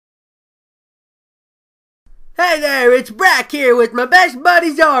Hey there, it's Brak here with my best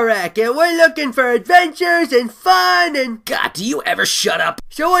buddy Zorak, and we're looking for adventures and fun and... God, do you ever shut up?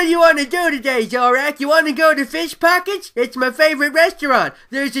 So what do you want to do today, Zorak? You want to go to Fish Pockets? It's my favorite restaurant.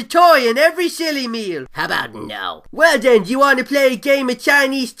 There's a toy in every silly meal. How about no? Well then, do you want to play a game of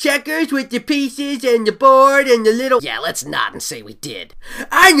Chinese checkers with the pieces and the board and the little... Yeah, let's nod and say we did.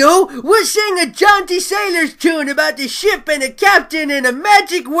 I know! We'll sing a jaunty sailor's tune about the ship and a captain and a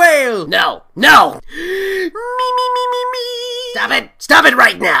magic whale! No! No! Stop it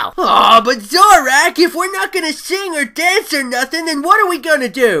right now! Aw, but Zorak, if we're not gonna sing or dance or nothing, then what are we gonna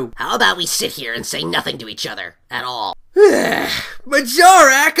do? How about we sit here and say nothing to each other at all? But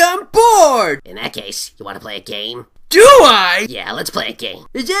Zorak, I'm bored! In that case, you want to play a game? Do I? Yeah, let's play a game.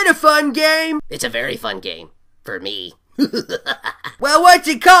 Is it a fun game? It's a very fun game. For me. Well, what's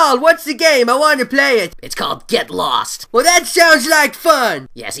it called? What's the game? I want to play it. It's called Get Lost. Well, that sounds like fun.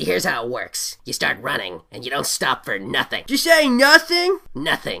 Yeah, see, here's how it works. You start running, and you don't stop for nothing. You say nothing?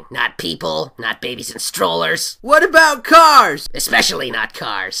 Nothing. Not people, not babies in strollers. What about cars? Especially not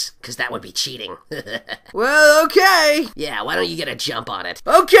cars, because that would be cheating. Well, okay. Yeah, why don't you get a jump on it?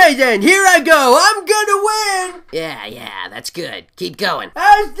 Okay then, here I go. I'm gonna win. Yeah, that's good. Keep going.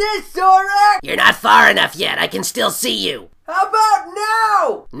 How's this, Zorak? You're not far enough yet. I can still see you. How about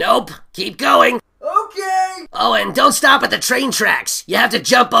now? Nope. Keep going. Okay. Oh, and don't stop at the train tracks. You have to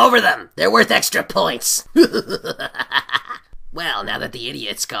jump over them. They're worth extra points. Well, now that the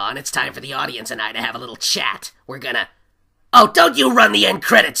idiot's gone, it's time for the audience and I to have a little chat. We're gonna... Oh, don't you run the end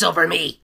credits over me.